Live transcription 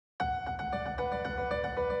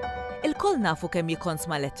Il-koll nafu kemm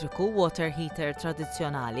jikkonsma elettriku water heater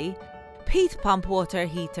tradizzjonali. B'heat pump water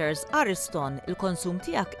heaters Ariston il-konsum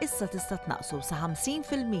tiegħek issa tista' tnaqsu sa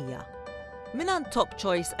 50%. Minant Top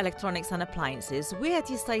Choice Electronics and Appliances,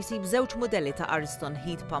 wieħed jista' jsib żewġ modelli ta' Ariston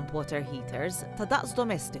Heat Pump water heaters ta' daqs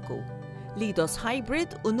domestiku, litres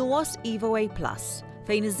Hybrid u Nuos Evo A+,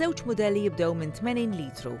 fejn iż-żewġ modelli jibdew minn 80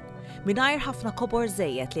 litru, mingħajr ħafna kobor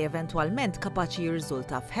żejjed li eventwalment kapaċi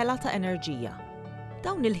jirriżulta f'ħela ta' enerġija.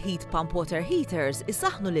 Dawn il-heat pump water heaters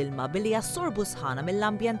isaħħnu l-ilma billi jassorbu sħana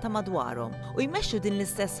mill-ambjent ta' madwarhom u jmexxu din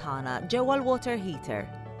l-istess ħana ġewwa l-water heater.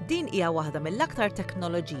 Din hija waħda mill-aktar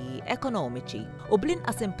teknoloġiji ekonomiċi u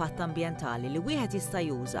bl-inqas impatt ambjentali li wieħed jista'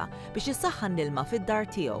 juża biex isaħħan l-ilma fid-dar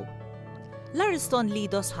tiegħu. L-Ariston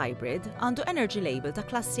Lidos Hybrid għandu Energy Label ta'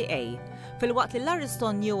 klassi A, filwaqt li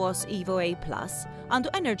l-Ariston Nuos Evo A+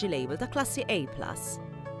 għandu Energy Label ta' klassi A+.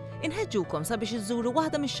 Inħeġġukom sabiex iżżuru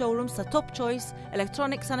waħda mix-showrooms ta' Top Choice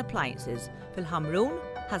Electronics and Appliances fil-Ħamrun,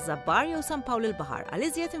 Ħażabbar jew San Pawl il-Baħar għal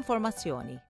iżjed informazzjoni.